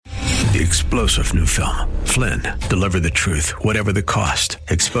The explosive new film, Flynn, deliver the truth, whatever the cost,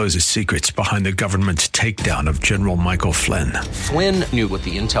 exposes secrets behind the government's takedown of General Michael Flynn. Flynn knew what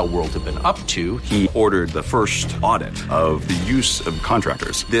the intel world had been up to. He ordered the first audit of the use of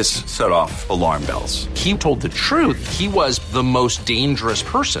contractors. This set off alarm bells. He told the truth. He was the most dangerous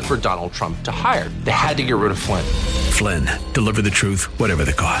person for Donald Trump to hire. They had to get rid of Flynn. Flynn, deliver the truth, whatever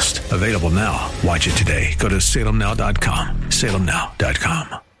the cost. Available now. Watch it today. Go to salemnow.com.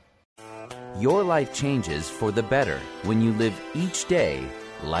 salemnow.com. Your life changes for the better when you live each day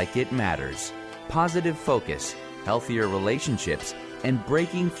like it matters. Positive focus, healthier relationships, and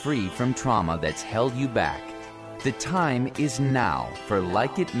breaking free from trauma that's held you back. The time is now for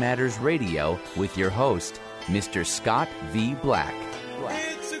Like It Matters Radio with your host, Mr. Scott V. Black.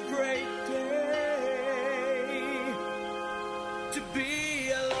 It's a great day to be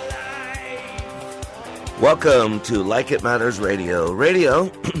alive. Welcome to Like It Matters Radio.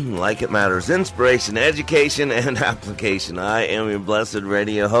 Radio, like it matters, inspiration, education, and application. I am your blessed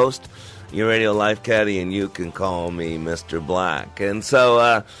radio host, your radio life caddy, and you can call me Mr. Black. And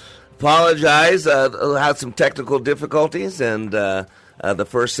so, apologize, had some technical difficulties, and the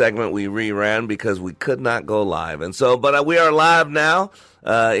first segment we reran because we could not go live. And so, but we are live now.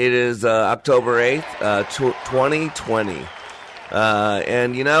 It is October 8th, 2020.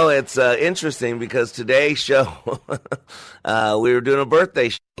 And, you know, it's interesting because today's show, we were doing a birthday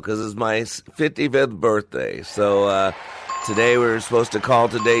show because it's my 55th birthday. So today we were supposed to call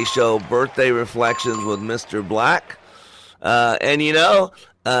today's show Birthday Reflections with Mr. Black. And, you know,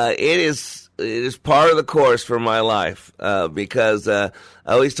 it is part of the course for my life because I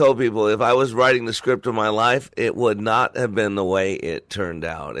always told people if I was writing the script of my life, it would not have been the way it turned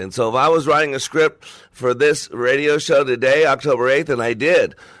out. And so if I was writing a script for this radio show today, October 8th, and I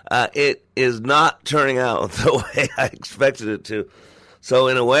did, it is not turning out the way I expected it to. So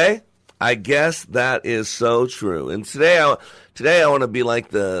in a way, I guess that is so true. And today I want to be like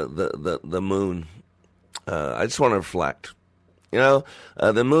the moon. I just want to reflect. You know,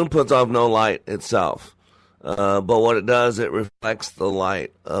 the moon puts off no light itself, but what it does, it reflects the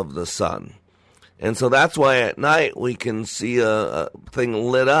light of the sun. And so that's why at night we can see a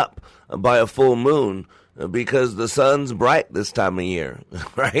thing lit up by a full moon, because the sun's bright this time of year,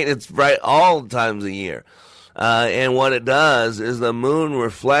 right? It's bright all times of year. And what it does is the moon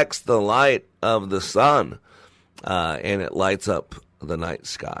reflects the light of the sun, and it lights up the night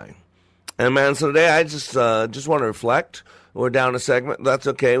sky. And man, so today I just want to reflect. We're down a segment. That's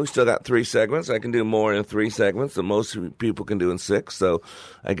okay. We still got 3 segments. I can do more in 3 segments than most people can do in 6. So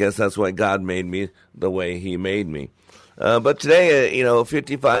I guess that's why God made me the way he made me. But today,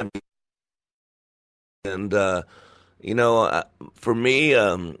 55. And, for me,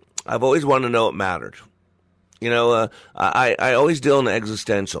 I've always wanted to know what mattered. I always deal in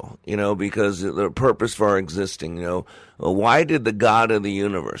existential, because the purpose for our existing, why did the God of the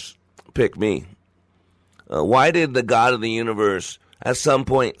universe pick me? Why did the God of the universe at some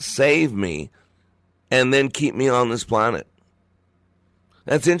point save me and then keep me on this planet?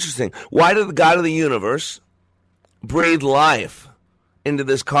 That's interesting. Why did the God of the universe breathe life into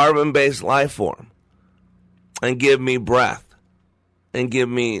this carbon-based life form and give me breath and give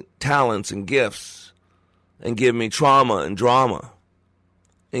me talents and gifts and give me trauma and drama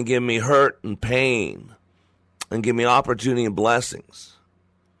and give me hurt and pain and give me opportunity and blessings?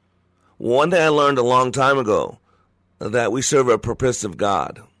 One thing I learned a long time ago, that we serve a purposive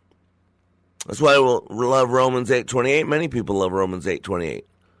God. That's why I love Romans 8:28. Many people love Romans 8:28. It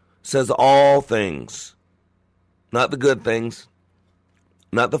says all things, not the good things,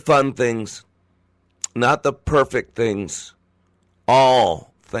 not the fun things, not the perfect things,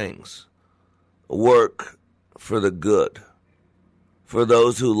 all things work for the good, for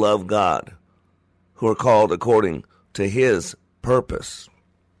those who love God, who are called according to his purpose.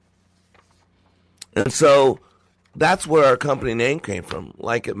 And so that's where our company name came from,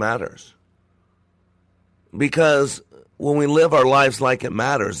 Like It Matters. Because when we live our lives like it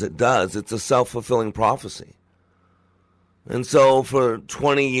matters, it does. It's a self-fulfilling prophecy. And so for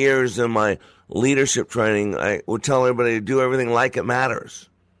 20 years in my leadership training, I would tell everybody to do everything like it matters.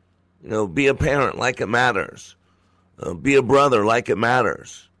 Be a parent like it matters. Be a brother like it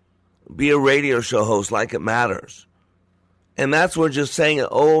matters. Be a radio show host like it matters. And that's we're just saying it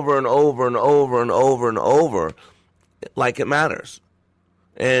over and over and over and over and over, like it matters.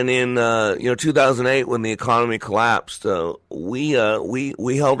 And in 2008, when the economy collapsed, we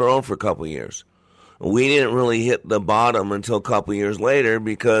held our own for a couple of years. We didn't really hit the bottom until a couple of years later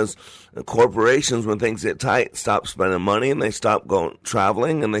because corporations, when things get tight, stop spending money and they stop going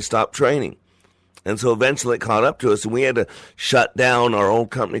traveling and they stop training. And so eventually it caught up to us, and we had to shut down our old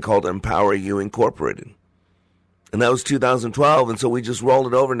company called Empower You Incorporated. And that was 2012, and so we just rolled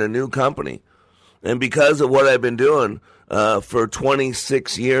it over into a new company. And because of what I've been doing for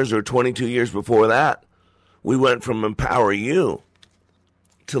 26 years or 22 years before that, we went from Empower You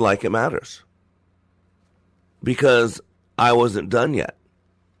to Like It Matters. Because I wasn't done yet.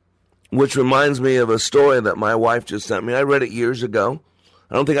 Which reminds me of a story that my wife just sent me. I read it years ago.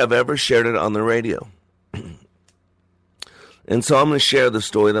 I don't think I've ever shared it on the radio. And so I'm going to share the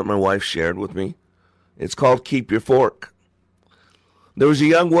story that my wife shared with me. It's called Keep Your Fork. There was a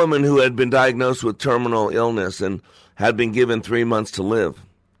young woman who had been diagnosed with terminal illness and had been given 3 months to live.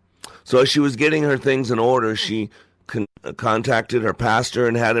 So as she was getting her things in order, she contacted her pastor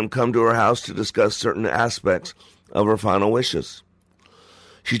and had him come to her house to discuss certain aspects of her final wishes.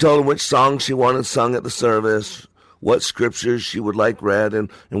 She told him which songs she wanted sung at the service, what scriptures she would like read, and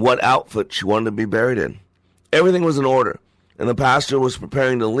what outfit she wanted to be buried in. Everything was in order, and the pastor was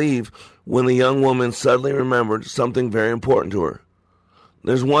preparing to leave when the young woman suddenly remembered something very important to her.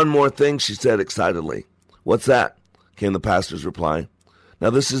 "There's one more thing," she said excitedly. "What's that?" came the pastor's reply.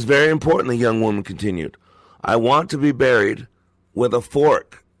 "Now this is very important," the young woman continued. "I want to be buried with a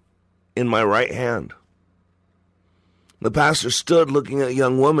fork in my right hand." The pastor stood looking at the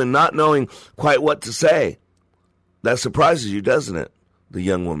young woman, not knowing quite what to say. "That surprises you, doesn't it?" the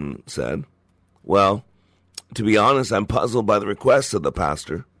young woman said. "Well, to be honest, I'm puzzled by the request," said the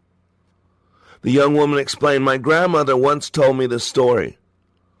pastor. The young woman explained, "My grandmother once told me this story.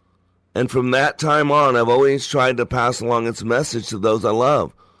 And from that time on, I've always tried to pass along its message to those I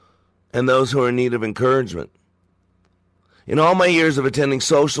love and those who are in need of encouragement. In all my years of attending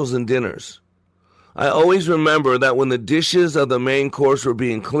socials and dinners, I always remember that when the dishes of the main course were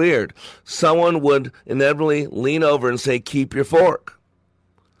being cleared, someone would inevitably lean over and say, 'Keep your fork.'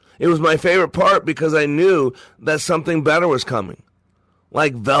 It was my favorite part because I knew that something better was coming,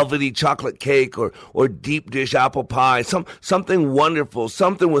 like velvety chocolate cake or deep dish apple pie, something wonderful,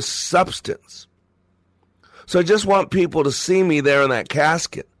 something with substance. So I just want people to see me there in that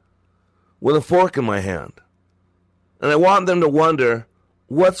casket with a fork in my hand. And I want them to wonder,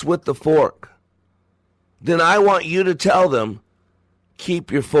 what's with the fork? Then I want you to tell them,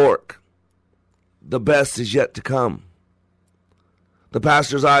 keep your fork. The best is yet to come." The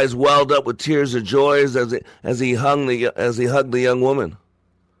pastor's eyes welled up with tears of joy as he hugged the young woman.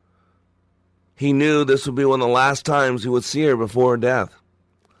 He knew this would be one of the last times he would see her before her death.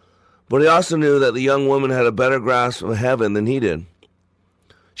 But he also knew that the young woman had a better grasp of heaven than he did.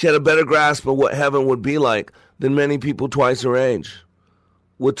 She had a better grasp of what heaven would be like than many people twice her age,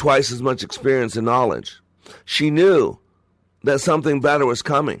 with twice as much experience and knowledge. She knew that something better was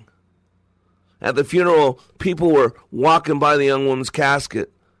coming. At the funeral, people were walking by the young woman's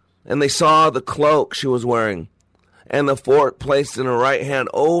casket, and they saw the cloak she was wearing and the fork placed in her right hand.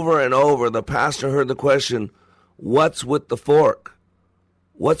 Over and over, the pastor heard the question, "What's with the fork?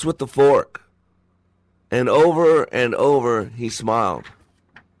 What's with the fork?" And over, he smiled.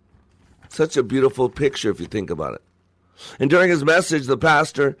 Such a beautiful picture if you think about it. And during his message, the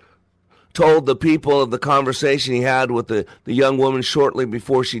pastor told the people of the conversation he had with the young woman shortly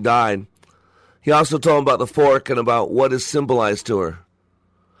before she died. He also told them about the fork and about what is symbolized to her.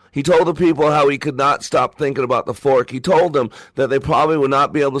 He told the people how he could not stop thinking about the fork. He told them that they probably would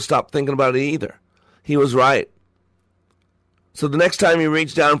not be able to stop thinking about it either. He was right. So the next time you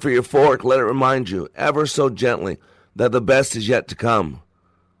reach down for your fork, let it remind you, ever so gently, that the best is yet to come.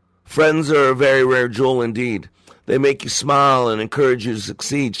 Friends are a very rare jewel indeed. They make you smile and encourage you to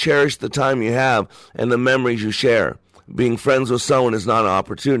succeed. Cherish the time you have and the memories you share. Being friends with someone is not an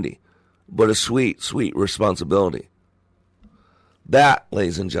opportunity, but a sweet, sweet responsibility. That,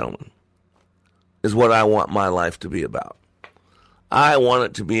 ladies and gentlemen, is what I want my life to be about. I want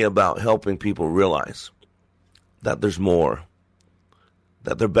it to be about helping people realize that there's more,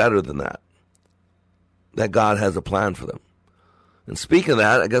 that they're better than that God has a plan for them. And speaking of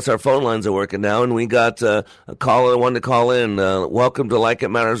that, I guess our phone lines are working now, and we got a caller wanted to call in. Welcome to Like It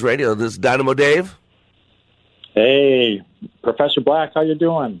Matters Radio. This is Dynamo Dave. Hey, Professor Black, how you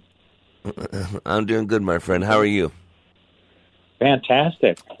doing? I'm doing good, my friend. How are you?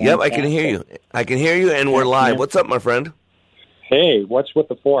 Fantastic. Yep, I can hear you. I can hear you, and we're live. What's up, my friend? Hey, what's with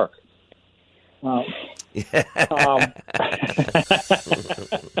the fork? I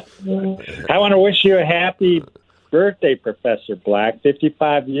want to wish you a happy birthday, Professor Black.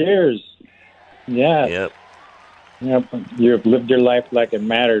 55 years. Yeah. Yep. You've lived your life like it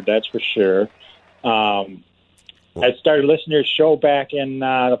mattered, that's for sure. I started listening to your show back in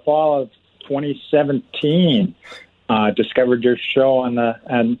the fall of 2017. Discovered your show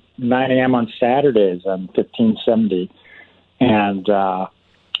on 9 a.m. on Saturdays on 1570. And I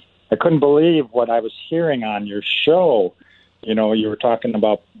couldn't believe what I was hearing on your show. You know, you were talking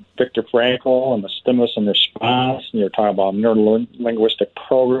about Viktor Frankl and the stimulus and response, and you were talking about neuro-linguistic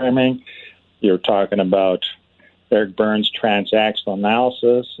programming. You were talking about Eric Berne's transactional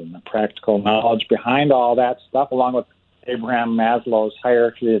analysis and the practical knowledge behind all that stuff, along with Abraham Maslow's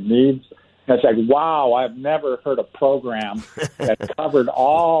hierarchy of needs. And it's like, wow, I've never heard a program that covered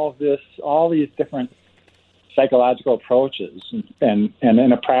all these different psychological approaches and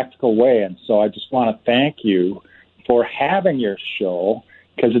in a practical way. And so I just want to thank you for having your show,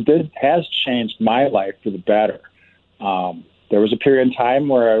 because has changed my life for the better. There was a period in time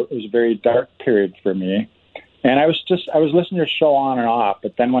where it was a very dark period for me, and I was listening to your show on and off.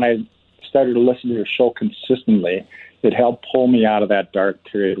 But then when I started to listen to your show consistently, it helped pull me out of that dark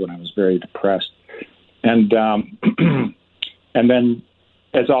period when I was very depressed. And and then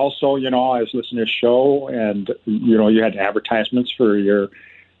as also, you know, I was listening to your show, and you know, you had advertisements for your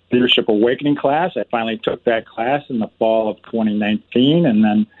Leadership Awakening class. I finally took that class in the fall of 2019, and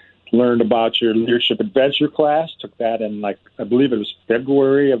then learned about your Leadership Adventure class. Took that in, I believe it was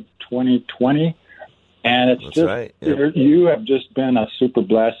February of 2020. And it's That's just, right. Yep. You have just been a super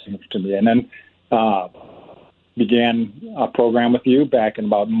blessing to me. And then began a program with you back in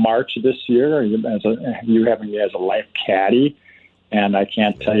about March of this year, you having me as a life caddy. And I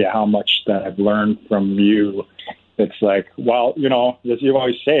can't tell you how much that I've learned from you. It's like, well, you know, as you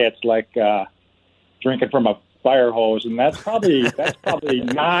always say, it's like drinking from a fire hose, and that's probably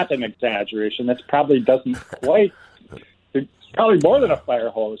not an exaggeration. That probably doesn't quite. It's probably more than a fire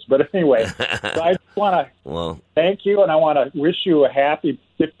hose. But anyway, so I just want to thank you, and I want to wish you a happy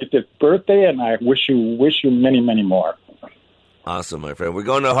 50th birthday, and I wish you many, many more. Awesome, my friend. We're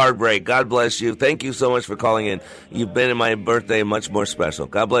going to a hard break. God bless you. Thank you so much for calling in. You've made my birthday much more special.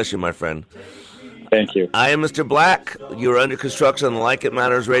 God bless you, my friend. Thank you. I am Mr. Black. You're under construction on the Like It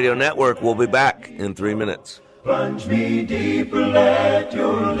Matters Radio Network. We'll be back in 3 minutes. Plunge me deeper, let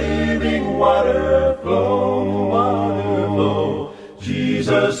your living water flow,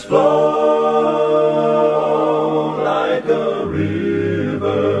 Jesus, flow like a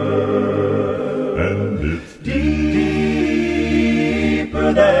river, and it's deeper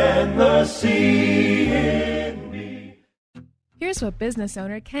than the sea in me. Here's what business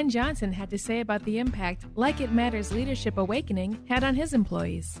owner Ken Johnson had to say about the impact Like It Matters Leadership Awakening had on his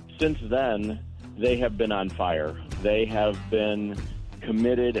employees. Since then, they have been on fire. They have been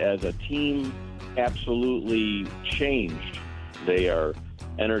committed as a team, absolutely changed. They are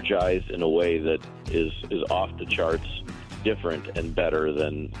energized in a way that is off the charts, different and better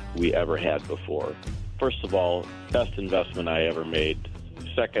than we ever had before. First of all, best investment I ever made.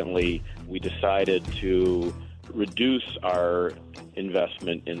 Secondly, we decided to reduce our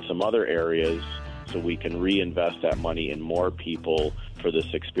investment in some other areas so we can reinvest that money in more people for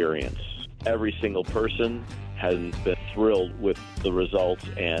this experience. Every single person has been thrilled with the results,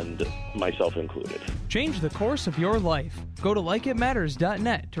 and myself included. Change the course of your life. Go to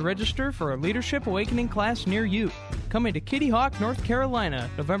likeitmatters.net to register for a Leadership Awakening class near you. Coming to Kitty Hawk, North Carolina,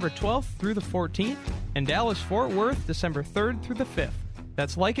 November 12th through the 14th, and Dallas-Fort Worth, December 3rd through the 5th.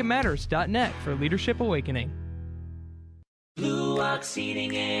 That's likeitmatters.net for Leadership Awakening. Blue Ox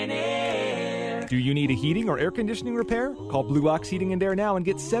Heating and Air. Do you need a heating or air conditioning repair? Call Blue Ox Heating and Air now and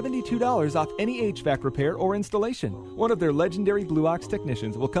get $72 off any HVAC repair or installation. One of their legendary Blue Ox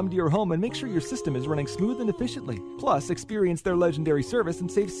technicians will come to your home and make sure your system is running smooth and efficiently. Plus, experience their legendary service and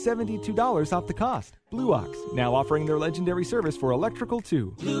save $72 off the cost. Blue Ox, now offering their legendary service for electrical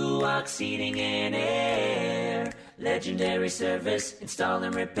too. Blue Ox Heating and Air. Legendary service, install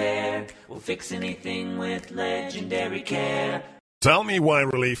and repair. We'll fix anything with legendary care. Tell me why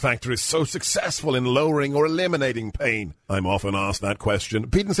Relief Factor is so successful in lowering or eliminating pain. I'm often asked that question.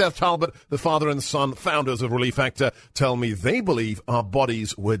 Pete and Seth Talbot, the father and son founders of Relief Factor, tell me they believe our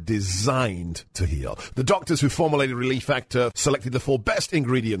bodies were designed to heal. The doctors who formulated Relief Factor selected the 4 best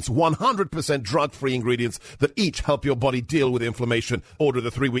ingredients, 100% drug-free ingredients that each help your body deal with inflammation. Order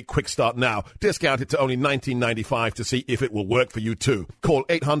the 3-week quick start now. Discount it to only $19.95 to see if it will work for you too. Call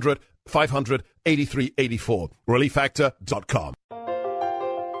 800-500-8384. ReliefFactor.com.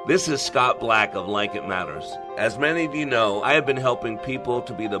 This is Scott Black of Like It Matters. As many of you know, I have been helping people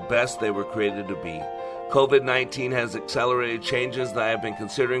to be the best they were created to be. COVID-19 has accelerated changes that I have been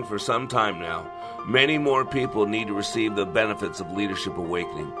considering for some time now. Many more people need to receive the benefits of Leadership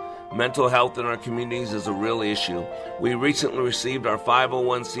Awakening. Mental health in our communities is a real issue. We recently received our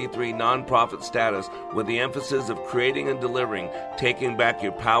 501c3 nonprofit status with the emphasis of creating and delivering, taking back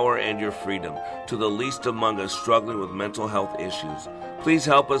your power and your freedom to the least among us struggling with mental health issues. Please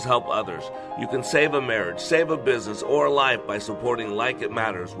help us help others. You can save a marriage, save a business, or a life by supporting Like It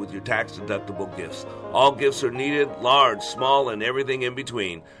Matters with your tax-deductible gifts. All gifts are needed, large, small, and everything in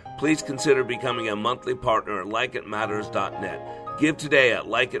between. Please consider becoming a monthly partner at likeitmatters.net. Give today at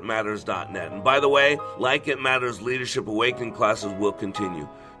likeitmatters.net. And by the way, Like It Matters Leadership Awakening classes will continue.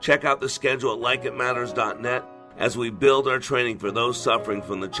 Check out the schedule at likeitmatters.net as we build our training for those suffering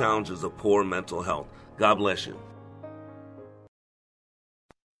from the challenges of poor mental health. God bless you.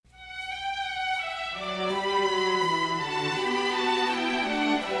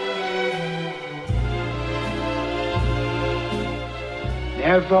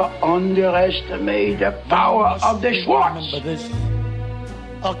 Never underestimate the power of the Schwartz. Remember this,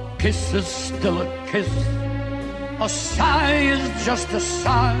 a kiss is still a kiss, a sigh is just a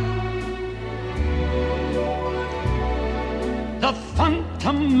sigh. The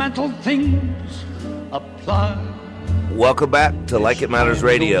fundamental things apply. Welcome back to Like It Matters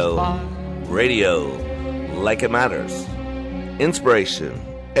Radio. Radio, like it matters. Inspiration,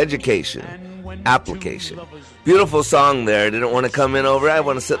 education, application. Beautiful song there. Didn't want to come in over. I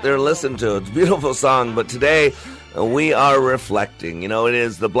want to sit there and listen to it. It's a beautiful song. But today we are reflecting. You know, it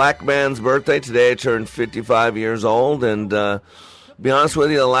is the black man's birthday. Today I turned 55 years old. And be honest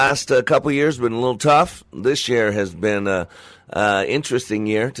with you, the last couple years have been a little tough. This year has been interesting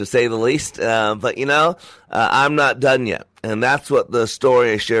year, to say the least. But, you know, I'm not done yet. And that's what the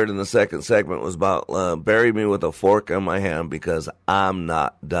story I shared in the second segment was about. Bury me with a fork in my hand, because I'm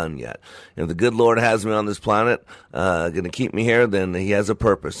not done yet. If the good Lord has me on this planet, going to keep me here, then he has a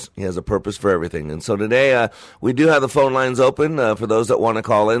purpose. He has a purpose for everything. And so today, we do have the phone lines open for those that want to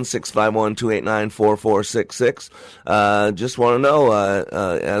call in, 651-289-4466. Just want to know,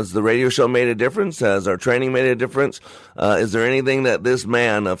 has the radio show made a difference? Has our training made a difference? Is there anything that this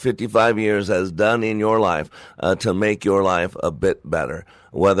man of 55 years has done in your life to make your life a bit better?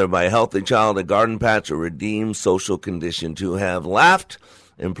 Whether by a healthy child, a garden patch, or redeemed social condition, to have laughed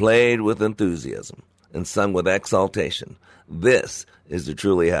and played with enthusiasm and sung with exaltation. This is to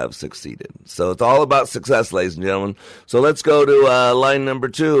truly have succeeded. So it's all about success, ladies and gentlemen. So let's go to line number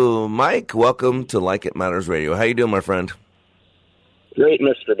 2. Mike, welcome to Like It Matters Radio. How you doing, my friend? Great,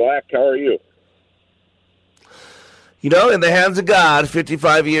 Mr. Black. How are you? You know, in the hands of God,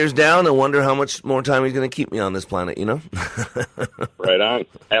 55 years down, I wonder how much more time he's going to keep me on this planet, you know? Right on.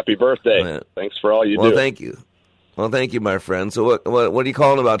 Happy birthday. Man. Thanks for all you do. Well, thank you. Well, thank you, my friend. So what are you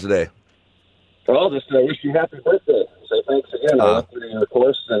calling about today? Well, just wish you happy birthday. Say thanks again. I went through your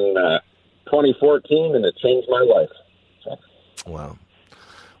course in 2014, and it changed my life. So. Wow.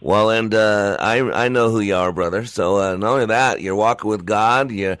 Well, and I know who you are, brother. So not only that, you're walking with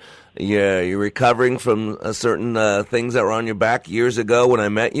God. You're recovering from certain things that were on your back years ago when I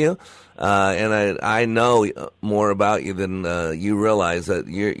met you. And I know more about you than you realize, that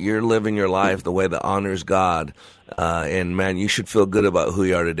you're living your life the way that honors God. And, man, you should feel good about who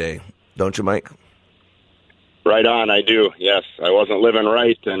you are today. Don't you, Mike? Right on, I do, yes. I wasn't living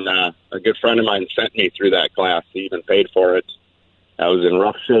right, and a good friend of mine sent me through that class. He even paid for it. I was in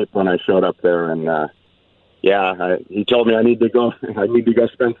rough shape when I showed up there, and he told me I need to go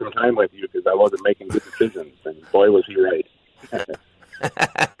spend some time with you, because I wasn't making good decisions, and boy, was he right.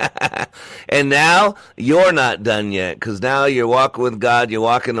 And now you're not done yet, because now you're walking with God. You're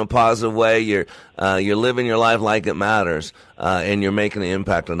walking in a positive way. You're living your life like it matters, and you're making an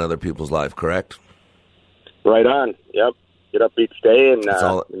impact on other people's life. Correct? Right on. Yep. Get up each day, and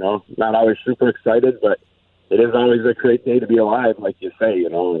not always super excited, but it is always a great day to be alive, like you say.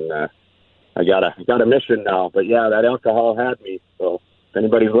 And I got a mission now. But yeah, that alcohol had me. So if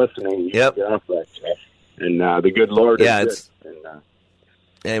anybody's listening, you should get off that stuff. And the good Lord is good.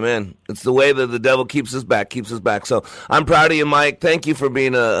 Amen. It's the way that the devil keeps us back. So I'm proud of you, Mike. Thank you for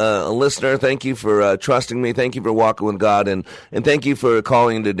being a listener. Thank you for trusting me. Thank you for walking with God. And thank you for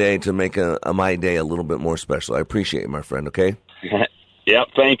calling today to make my day a little bit more special. I appreciate it, my friend, okay? Yep,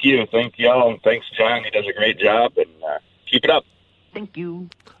 thank you. Thank you all. And thanks, John. He does a great job. And keep it up. Thank you.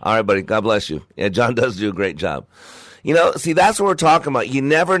 All right, buddy. God bless you. Yeah, John does do a great job. You know, see, that's what we're talking about. You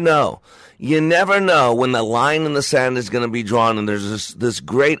never know. You never know when the line in the sand is going to be drawn, and there's this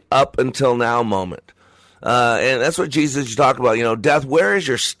great up until now moment. And that's what Jesus is talking about. You know, death, where is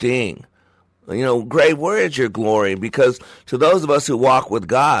your sting? You know, grave, where is your glory? Because to those of us who walk with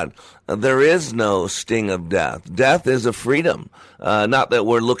God, there is no sting of death. Death is a freedom. Not that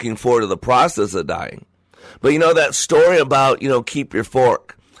we're looking forward to the process of dying. But, you know, that story about, keep your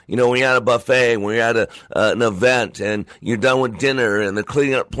fork. You know, when you're at a buffet, when you're at an event, and you're done with dinner, and they're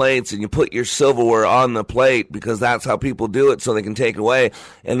cleaning up plates, and you put your silverware on the plate, because that's how people do it, so they can take it away.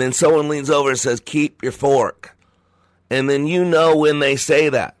 And then someone leans over and says, keep your fork. And then you know when they say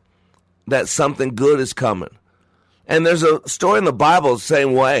that something good is coming. And there's a story in the Bible the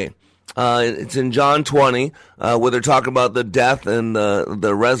same way. It's in John 20, where they're talking about the death and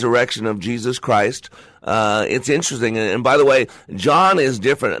the resurrection of Jesus Christ. It's interesting. And by the way, John is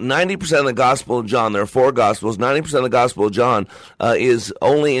different. 90% of the Gospel of John, there are 4 Gospels, 90% of the Gospel of John is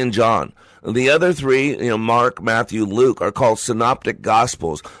only in John. The other 3, Mark, Matthew, Luke, are called synoptic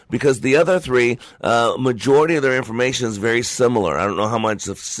gospels because the other 3, majority of their information is very similar. I don't know how much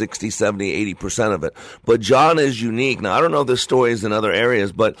of 60, 70, 80% of it. But John is unique. Now, I don't know if this story is in other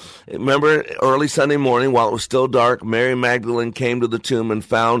areas, but remember early Sunday morning while it was still dark, Mary Magdalene came to the tomb and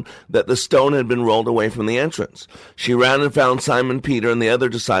found that the stone had been rolled away from the entrance. She ran and found Simon Peter and the other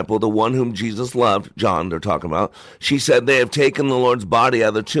disciple, the one whom Jesus loved, John they're talking about. She said, "They have taken the Lord's body out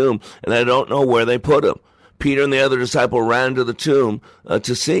of the tomb, and I don't know where they put him." Peter and the other disciple ran to the tomb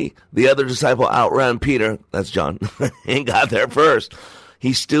to see. The other disciple outran Peter, that's John, and got there first.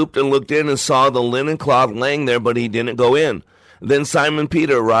 He stooped and looked in and saw the linen cloth laying there, but he didn't go in. Then Simon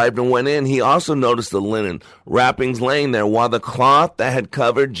Peter arrived and went in. He also noticed the linen wrappings laying there, while the cloth that had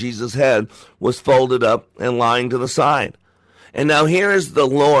covered Jesus' head was folded up and lying to the side. And now here is the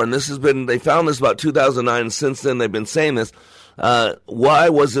lore, and they found this about 2009, and since then they've been saying this. Why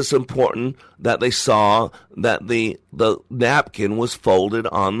was this important that they saw that the napkin was folded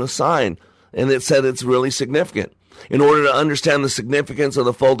on the side? And it said it's really significant. In order to understand the significance of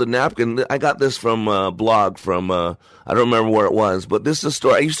the folded napkin, I got this from a blog from, I don't remember where it was, but this is a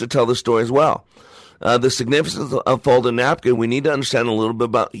story. I used to tell this story as well. The significance of folded napkin, we need to understand a little bit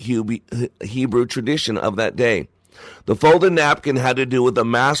about Hebrew tradition of that day. The folded napkin had to do with the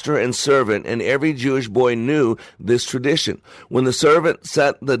master and servant, and every Jewish boy knew this tradition. When the servant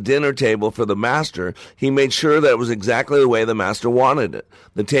set the dinner table for the master, he made sure that it was exactly the way the master wanted it.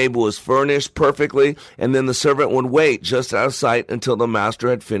 The table was furnished perfectly, and then the servant would wait just out of sight until the master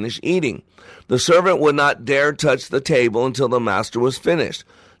had finished eating. The servant would not dare touch the table until the master was finished.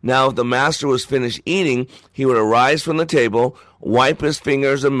 Now, if the master was finished eating, he would arise from the table, wipe his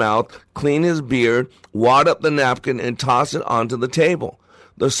fingers and mouth, clean his beard, wad up the napkin, and toss it onto the table.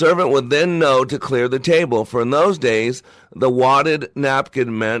 The servant would then know to clear the table, for in those days, the wadded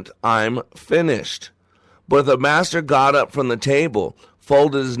napkin meant, "I'm finished." But if the master got up from the table,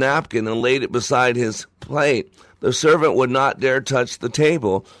 folded his napkin, and laid it beside his plate, the servant would not dare touch the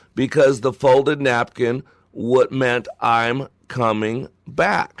table, because the folded napkin meant, "I'm coming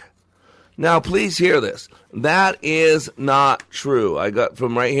back." Now, please hear this. That is not true. I got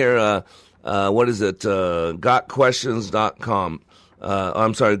from right here, gotquestions.com.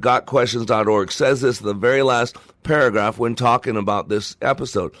 gotquestions.org says this in the very last paragraph when talking about this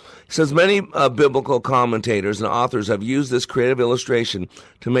episode. It says, many biblical commentators and authors have used this creative illustration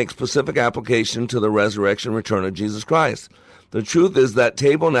to make specific application to the resurrection and return of Jesus Christ. The truth is that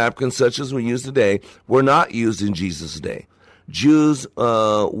table napkins such as we use today were not used in Jesus' day. Jews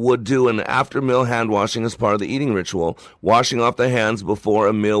would do an after-meal hand washing as part of the eating ritual. Washing off the hands before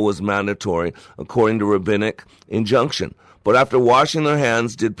a meal was mandatory, according to rabbinic injunction. But after washing their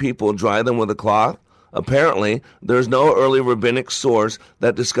hands, did people dry them with a cloth? Apparently, there is no early rabbinic source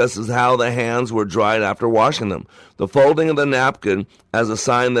that discusses how the hands were dried after washing them. The folding of the napkin as a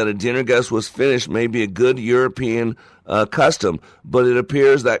sign that a dinner guest was finished may be a good European custom, but it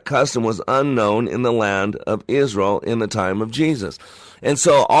appears that custom was unknown in the land of Israel in the time of Jesus. And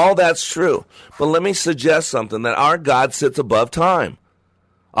so all that's true. But let me suggest something, that our God sits above time.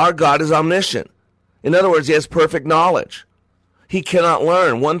 Our God is omniscient. In other words, he has perfect knowledge. He cannot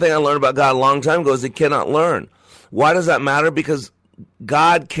learn. One thing I learned about God a long time ago is he cannot learn. Why does that matter? Because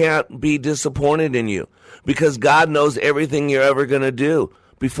God can't be disappointed in you. Because God knows everything you're ever going to do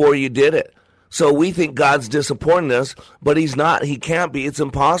before you did it. So we think God's disappointing us, but he's not. He can't be. It's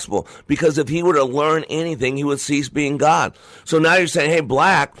impossible. Because if he were to learn anything, he would cease being God. So now you're saying, hey,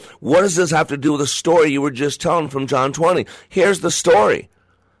 Black, what does this have to do with the story you were just telling from John 20? Here's the story.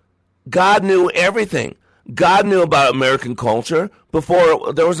 God knew everything. God knew about American culture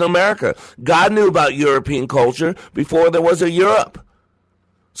before there was an America. God knew about European culture before there was a Europe.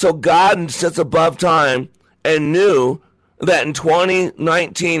 So God sits above time and knew that in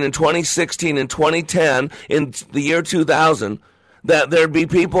 2019 and 2016 and 2010, in the year 2000, that there'd be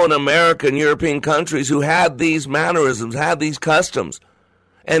people in America and European countries who had these mannerisms, had these customs,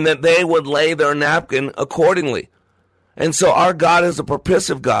 and that they would lay their napkin accordingly. And so our God is a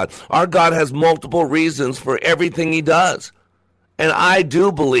permissive God. Our God has multiple reasons for everything he does. And I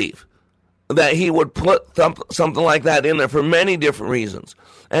do believe that he would put something like that in there for many different reasons.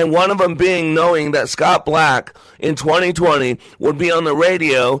 And one of them being knowing that Scott Black in 2020 would be on the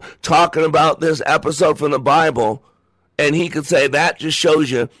radio talking about this episode from the Bible And he could say, that just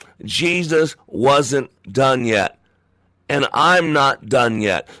shows you Jesus wasn't done yet. And I'm not done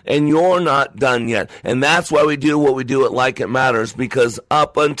yet. And you're not done yet. And that's why we do what we do at Like It Matters, because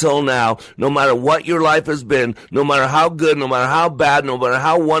up until now, no matter what your life has been, no matter how good, no matter how bad, no matter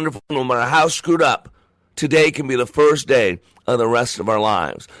how wonderful, no matter how screwed up, today can be the first day of the rest of our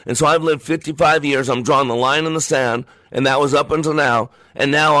lives. And so I've lived 55 years. I'm drawing the line in the sand, and that was up until now.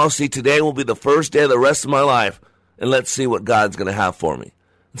 And now I'll see today will be the first day of the rest of my life. And let's see what God's going to have for me.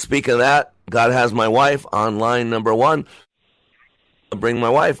 And speaking of that, God has my wife on line number 1. I'll bring my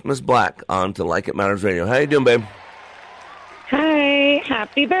wife, Miss Black, on to Like It Matters Radio. How you doing, babe? Hi.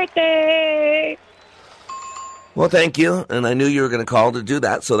 Happy birthday. Well, thank you. And I knew you were going to call to do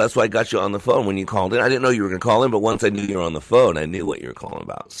that, so that's why I got you on the phone when you called in. I didn't know you were going to call in, but once I knew you were on the phone, I knew what you were calling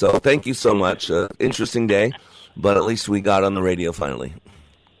about. So thank you so much. Interesting day, but at least we got on the radio finally.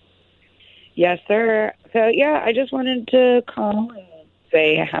 Yes, sir. So, yeah, I just wanted to call and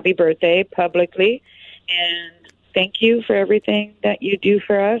say happy birthday publicly, and thank you for everything that you do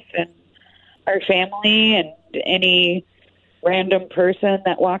for us and our family and any random person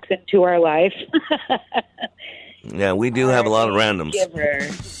that walks into our life. Yeah, we do have a lot of randoms. Giver.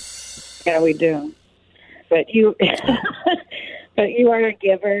 Yeah, we do. But you, but you are a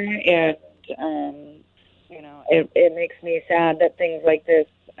giver, and you know, it makes me sad that things like this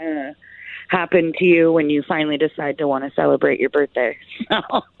happen to you when you finally decide to want to celebrate your birthday. So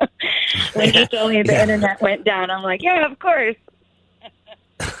when you told me the internet went down, I'm like, yeah, of course.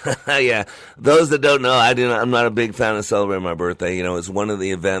 Yeah, those that don't know, I'm not a big fan of celebrating my birthday. You know, it's one of the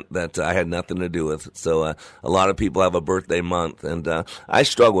event that I had nothing to do with. So a lot of people have a birthday month, and I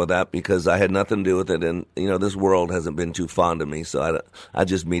struggle with that because I had nothing to do with it. And you know, this world hasn't been too fond of me, so I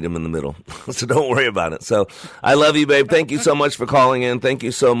just meet them in the middle. So don't worry about it. So I love you, babe. Thank you so much for calling in. Thank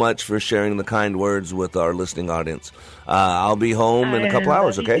you so much for sharing the kind words with our listening audience. I'll be home in a couple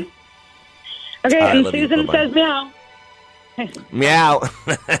hours. Okay. Okay, and Susan says meow. Meow.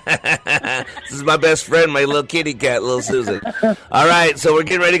 This is my best friend, my little kitty cat, little Susan. All right, so we're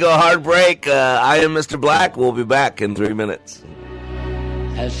getting ready to go hard break. I am Mr. Black. We'll be back in 3 minutes.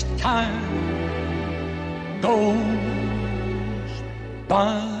 As time goes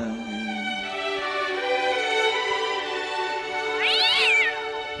by,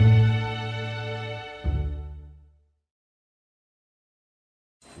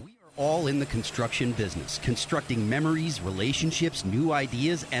 all in the construction business, constructing memories, relationships, new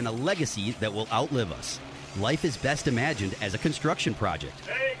ideas, and a legacy that will outlive us. Life is best imagined as a construction project.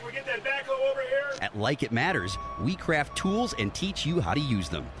 Hey, can we get that backhoe over here? At Like It Matters, we craft tools and teach you how to use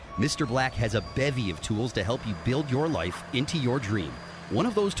them. Mr. Black has a bevy of tools to help you build your life into your dream. One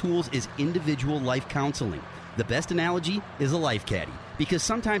of those tools is individual life counseling. The best analogy is a life caddy, because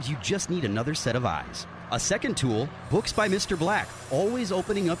sometimes you just need another set of eyes. A second tool, Books by Mr. Black, always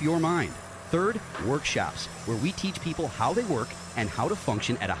opening up your mind. Third, workshops, where we teach people how they work and how to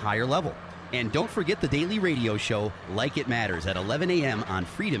function at a higher level. And don't forget the daily radio show, Like It Matters, at 11 a.m. on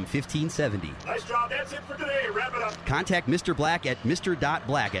Freedom 1570. Nice job. That's it for today. Wrap it up. Contact Mr. Black at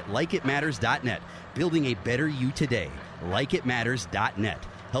mr.black@likeitmatters.net. Building a better you today. Likeitmatters.net.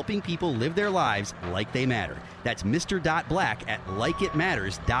 Helping people live their lives like they matter. That's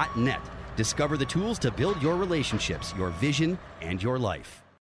mr.black@likeitmatters.net. Discover the tools to build your relationships, your vision, and your life.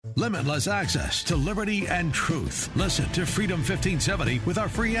 Limitless access to liberty and truth. Listen to Freedom 1570 with our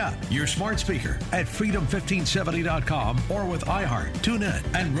free app, your smart speaker, at freedom1570.com or with iHeart, TuneIn,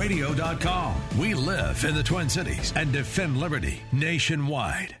 and radio.com. We live in the Twin Cities and defend liberty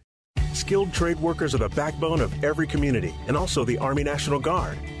nationwide. Skilled trade workers are the backbone of every community, and also the Army National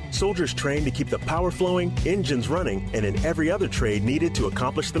Guard. Soldiers trained to keep the power flowing, engines running, and in every other trade needed to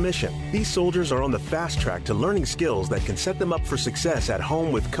accomplish the mission. These soldiers are on the fast track to learning skills that can set them up for success at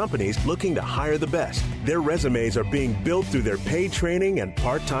home with companies looking to hire the best. Their resumes are being built through their paid training and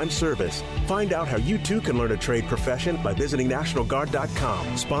part-time service. Find out how you too can learn a trade profession by visiting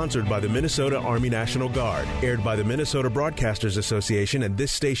NationalGuard.com. Sponsored by the Minnesota Army National Guard. Aired by the Minnesota Broadcasters Association and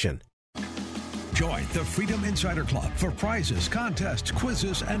this station. Join the Freedom Insider Club for prizes, contests,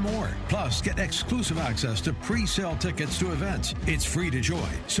 quizzes, and more. Plus, get exclusive access to pre-sale tickets to events. It's free to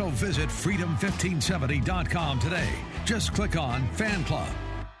join, so visit freedom1570.com today. Just click on Fan Club.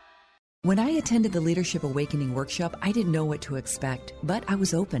 When I attended the Leadership Awakening workshop, I didn't know what to expect, but I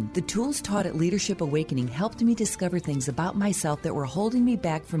was open. The tools taught at Leadership Awakening helped me discover things about myself that were holding me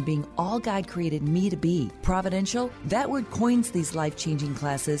back from being all God created me to be. Providential? That word coins these life-changing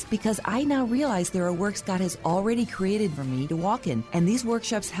classes because I now realize there are works God has already created for me to walk in, and these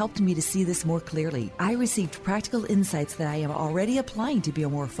workshops helped me to see this more clearly. I received practical insights that I am already applying to be a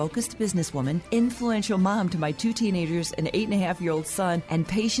more focused businesswoman, influential mom to my 2 teenagers, an 8.5-year-old son, and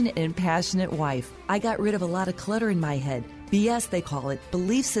patient and passionate wife. I got rid of a lot of clutter in my head. BS, they call it,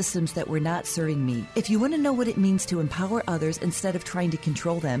 belief systems that were not serving me. If you want to know what it means to empower others instead of trying to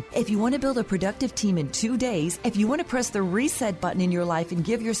control them, if you want to build a productive team in 2 days, if you want to press the reset button in your life and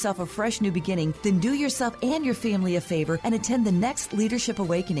give yourself a fresh new beginning, then do yourself and your family a favor and attend the next Leadership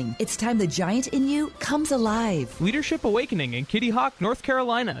Awakening. It's time the giant in you comes alive. Leadership Awakening in Kitty Hawk, North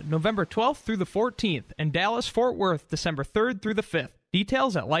Carolina, November 12th through the 14th, and Dallas, Fort Worth, December 3rd through the 5th.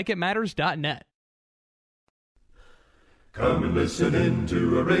 Details at likeitmatters.net. Come and listen in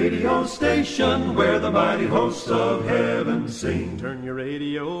to a radio station where the mighty hosts of heaven sing. Turn your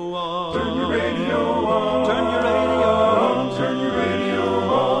radio on. Turn your radio on. Turn your radio on. Turn your radio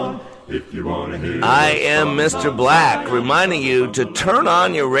on. If you want to hear. I am Mr. Black, reminding you to turn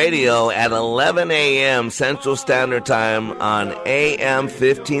on your radio at 11 a.m. Central Standard Time on AM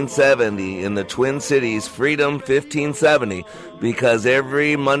 1570 in the Twin Cities, Freedom 1570, because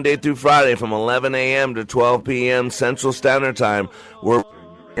every Monday through Friday from 11 a.m. to 12 p.m. Central Standard Time, we're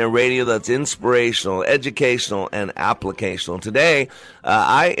a radio that's inspirational, educational, and applicational. Today,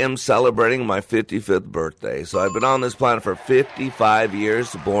 I am celebrating my 55th birthday. So I've been on this planet for 55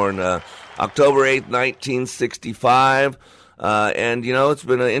 years, born October 8th, 1965. And, you know, it's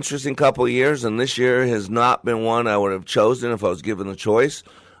been an interesting couple of years, and this year has not been one I would have chosen if I was given the choice.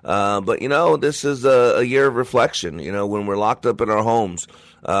 But, you know, this is a year of reflection, you know, when we're locked up in our homes.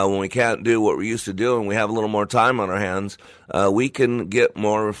 When we can't do what we used to do and we have a little more time on our hands, we can get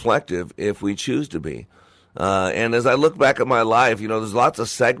more reflective if we choose to be. And as I look back at my life, you know, there's lots of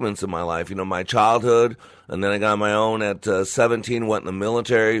segments in my life. You know, my childhood, and then I got my own at 17, went in the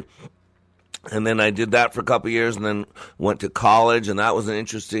military. And then I did that for a couple of years and then went to college, and that was an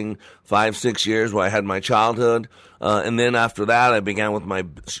interesting 5-6 years where I had my childhood. And then after that, I began with my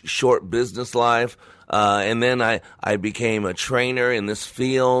short business life. And then I became a trainer in this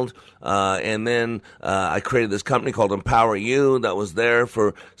field. And then I created this company called Empower You that was there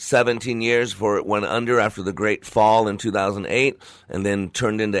for 17 years before it went under after the Great Fall in 2008, and then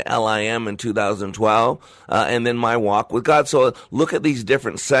turned into LIM in 2012, and then my walk with God. So look at these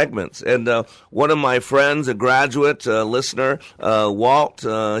different segments. And one of my friends, a graduate listener, Walt,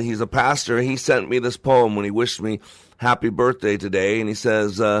 he's a pastor, he sent me this poem when he wished me happy birthday today, and he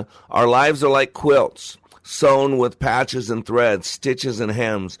says, our lives are like quilts, sewn with patches and threads, stitches and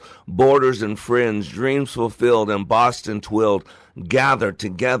hems, borders and fringe, dreams fulfilled, embossed and twilled, gathered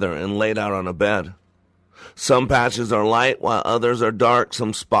together and laid out on a bed. Some patches are light, while others are dark,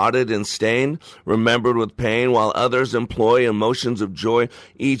 some spotted and stained, remembered with pain, while others employ emotions of joy,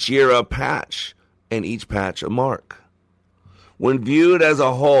 each year a patch, and each patch a mark. When viewed as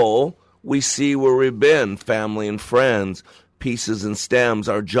a whole, we see where we've been, family and friends, pieces and stems,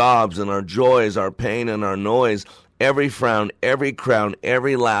 our jobs and our joys, our pain and our noise, every frown, every crown,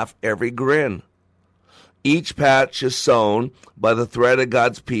 every laugh, every grin. Each patch is sewn by the thread of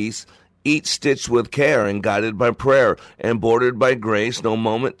God's peace, each stitched with care and guided by prayer, and bordered by grace, no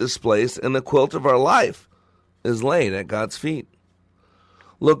moment displaced, and the quilt of our life is laid at God's feet.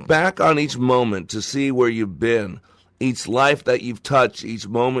 Look back on each moment to see where you've been, each life that you've touched, each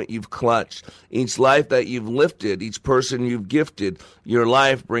moment you've clutched, each life that you've lifted, each person you've gifted, your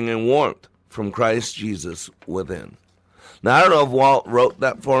life bringing warmth from Christ Jesus within. Now, I don't know if Walt wrote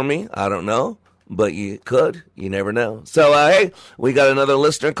that for me. I don't know, but you could. You never know. So, hey, we got another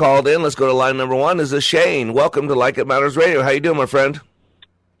listener called in. Let's go to line number 1. This is Shane. Welcome to Like It Matters Radio. How you doing, my friend?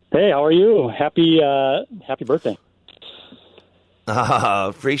 Hey, how are you? Happy birthday.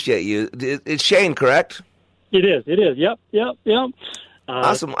 Appreciate you. It's Shane, correct? It is. Yep.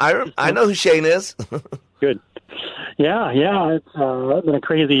 Awesome. I know who Shane is. Good. Yeah. It's been a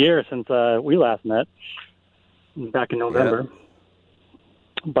crazy year since we last met back in November.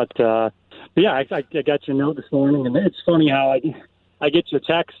 Yeah. But I got your note this morning, and it's funny how I get your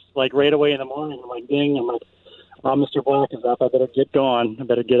text like right away in the morning. I'm like, ding. I'm like, oh, Mr. Black is up. I better get going. I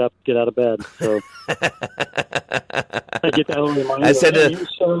better get up, get out of bed. So I get that little reminder. I said and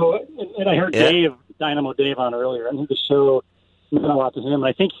I heard Dynamo Dave on earlier, and the show meant a lot to him. And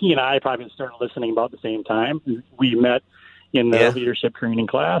I think he and I probably started listening about the same time. We met in the leadership training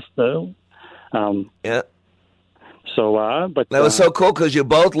class, though. So, but that was so cool because you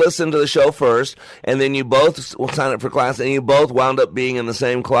both listened to the show first, and then you both signed up for class, and you both wound up being in the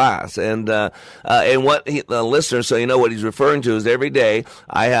same class. And what the listener, so you know what he's referring to, is every day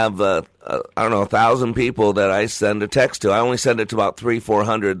I have 1,000 people that I send a text to. I only send it to about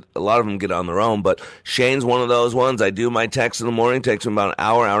 300-400. A lot of them get on their own, but Shane's one of those ones. I do my text in the morning. It takes me about an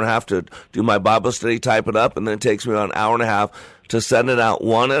hour and a half to do my Bible study, type it up, and then it takes me about an hour and a half to send it out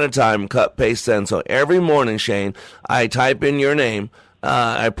one at a time, cut, paste, send. So every morning, Shane, I type in your name,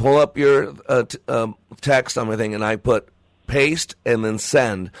 I pull up your text on my thing, and I put paste and then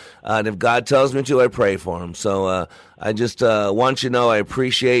send. And if God tells me to, I pray for him. So I just want you to know I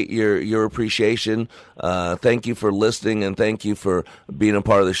appreciate your appreciation. Thank you for listening, and thank you for being a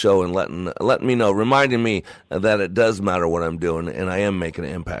part of the show and letting me know, reminding me that it does matter what I'm doing, and I am making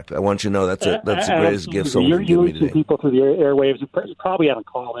an impact. I want you to know that's the greatest gift someone can give me today. People through the airwaves who probably haven't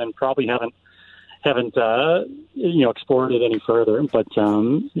called in, probably haven't explored it any further. But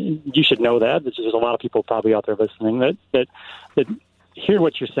you should know that there's a lot of people probably out there listening that hear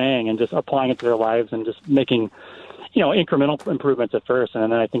what you're saying and just applying it to their lives and just making incremental improvements at first,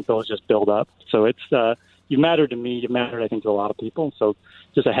 and then I think those just build up. So it's you mattered to me. You mattered, I think, to a lot of people. So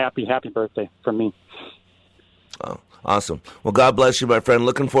just a happy birthday from me. Oh, awesome. Well, God bless you, my friend.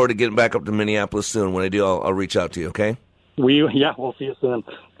 Looking forward to getting back up to Minneapolis soon. When I do, I'll reach out to you, okay? We'll see you soon.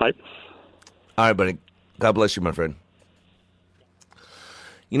 Bye. All right, buddy. God bless you, my friend.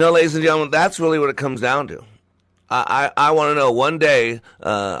 Ladies and gentlemen, that's really what it comes down to. I want to know one day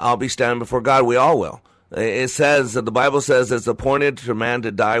I'll be standing before God. We all will. It says, the Bible says, it's appointed for man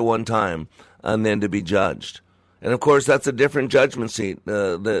to die one time and then to be judged. And, of course, that's a different judgment seat.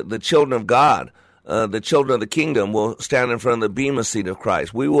 The children of God, the children of the kingdom will stand in front of the bema seat of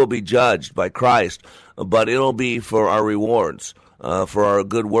Christ. We will be judged by Christ, but it'll be for our rewards, for our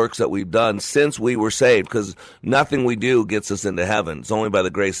good works that we've done since we were saved, because nothing we do gets us into heaven. It's only by the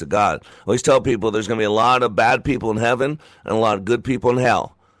grace of God. I always tell people there's going to be a lot of bad people in heaven and a lot of good people in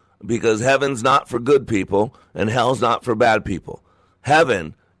hell, because heaven's not for good people and hell's not for bad people.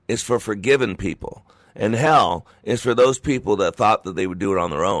 Heaven is for forgiven people, and hell is for those people that thought that they would do it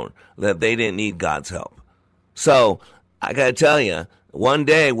on their own, that they didn't need God's help. So I got to tell you, one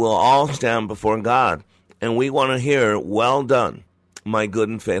day we'll all stand before God, and we want to hear, well done, my good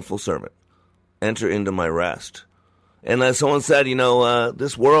and faithful servant. Enter into my rest. And as someone said,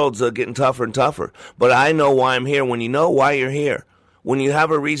 this world's getting tougher and tougher, but I know why I'm here. When you know why you're here, when you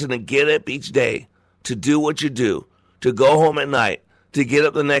have a reason to get up each day, to do what you do, to go home at night, to get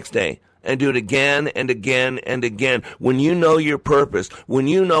up the next day, and do it again and again and again, when you know your purpose, when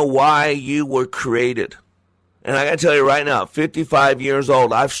you know why you were created. And I got to tell you right now, 55 years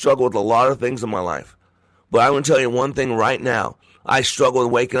old, I've struggled with a lot of things in my life. But I want to tell you one thing right now. I struggle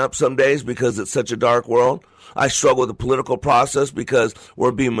with waking up some days because it's such a dark world. I struggle with the political process because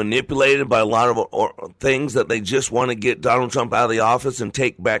we're being manipulated by a lot of things that they just want to get Donald Trump out of the office and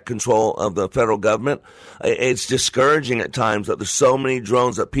take back control of the federal government. It's discouraging at times that there's so many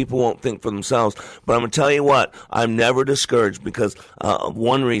drones that people won't think for themselves. But I'm going to tell you what, I'm never discouraged because of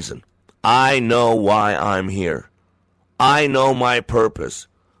one reason. I know why I'm here. I know my purpose.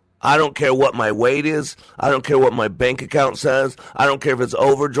 I don't care what my weight is. I don't care what my bank account says. I don't care if it's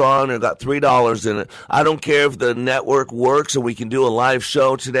overdrawn or got $3 in it. I don't care if the network works and we can do a live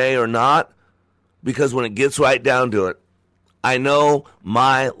show today or not. Because when it gets right down to it, I know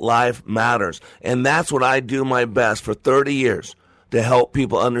my life matters. And that's what I do my best for 30 years to help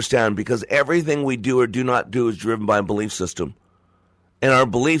people understand. Because everything we do or do not do is driven by a belief system. And our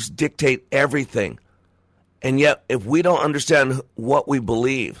beliefs dictate everything. And yet, if we don't understand what we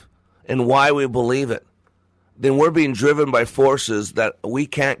believe and why we believe it, then we're being driven by forces that we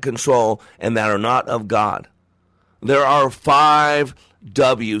can't control and that are not of God. There are 5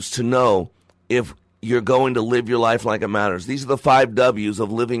 W's to know if you're going to live your life like it matters. These are the 5 W's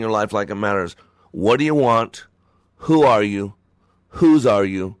of living your life like it matters. What do you want? Who are you? Whose are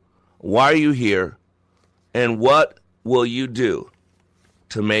you? Why are you here? And what will you do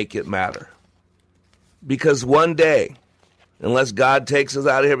to make it matter? Because one day, unless God takes us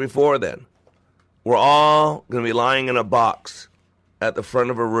out of here before then, we're all going to be lying in a box at the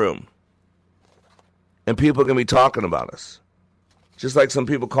front of a room. And people are going to be talking about us. Just like some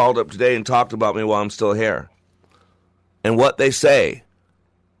people called up today and talked about me while I'm still here. And what they say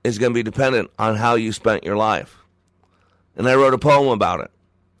is going to be dependent on how you spent your life. And I wrote a poem about it.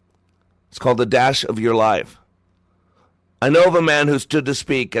 It's called The Dash of Your Life. I know of a man who stood to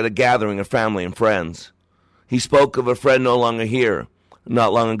speak at a gathering of family and friends. He spoke of a friend no longer here,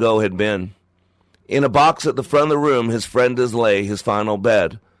 not long ago had been. In a box at the front of the room, his friend does lay his final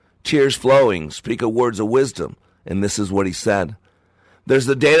bed. Tears flowing, speak of words of wisdom, And this is what he said. There's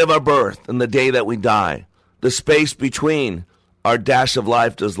the date of our birth and the day that we die. The space between our dash of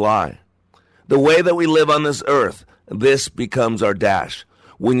life does lie. The way that we live on this earth, this becomes our dash.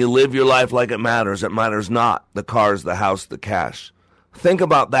 When you live your life like it matters not the cars, the house, the cash. Think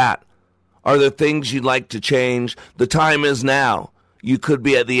about that. Are there things you'd like to change? The time is now. You could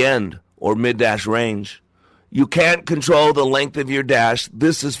be at the end or mid-dash range. You can't control the length of your dash.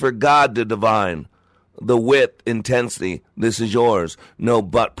 This is for God to divine. The width, intensity, this is yours. No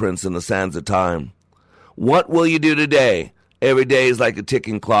butt prints in the sands of time. What will you do today? Every day is like a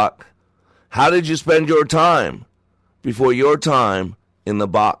ticking clock. How did you spend your time before your time in the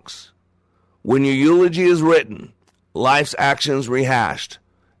box? When your eulogy is written, life's actions rehashed,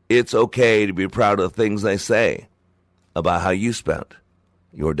 it's okay to be proud of the things they say about how you spent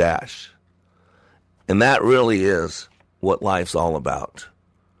your dash. And that really is what life's all about.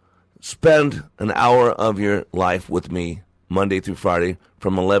 Spend an hour of your life with me Monday through Friday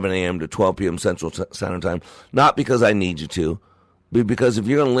from 11 a.m. to 12 p.m. Central Standard Time, not because I need you to, but because if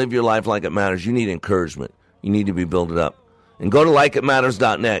you're going to live your life like it matters, you need encouragement. You need to be built up. And go to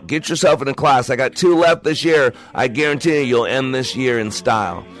likeitmatters.net. Get yourself in a class. I got 2 left this year. I guarantee you'll end this year in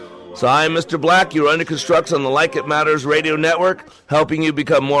style. So I'm Mr. Black. You're under construction on the Like It Matters radio network, helping you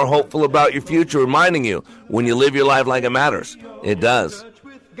become more hopeful about your future, reminding you when you live your life like it matters, it does.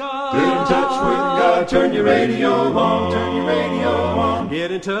 Get in touch with God. Turn your radio on. Turn your radio on.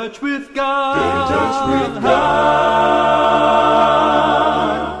 Get in touch with God. Get in touch with God.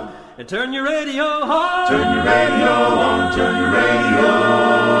 And turn your radio on. Turn your radio on. Turn your radio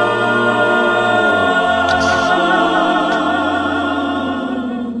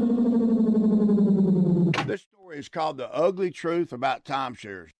on. This story is called The Ugly Truth About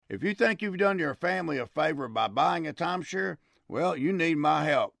Timeshares. If you think you've done your family a favor by buying a timeshare, well, you need my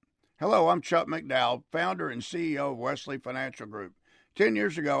help. Hello, I'm Chuck McDowell, founder and CEO of Wesley Financial Group. 10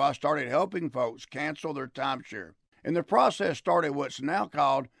 years ago, I started helping folks cancel their timeshare. And the process started what's now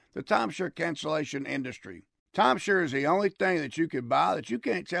called the timeshare cancellation industry. Timeshare is the only thing that you can buy that you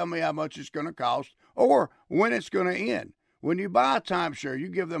can't tell me how much it's going to cost or when it's going to end. When you buy a timeshare, you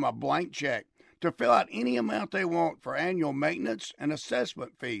give them a blank check to fill out any amount they want for annual maintenance and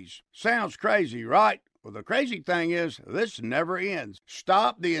assessment fees. Sounds crazy, right? Well, the crazy thing is, this never ends.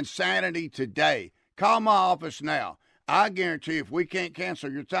 Stop the insanity today. Call my office now. I guarantee if we can't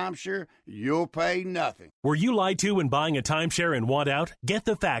cancel your timeshare, you'll pay nothing. Were you lied to when buying a timeshare and want out? Get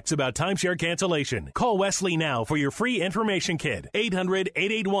the facts about timeshare cancellation. Call Wesley now for your free information kit.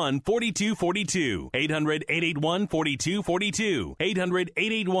 800-881-4242. 800-881-4242.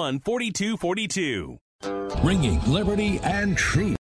 800-881-4242. Bringing liberty and truth.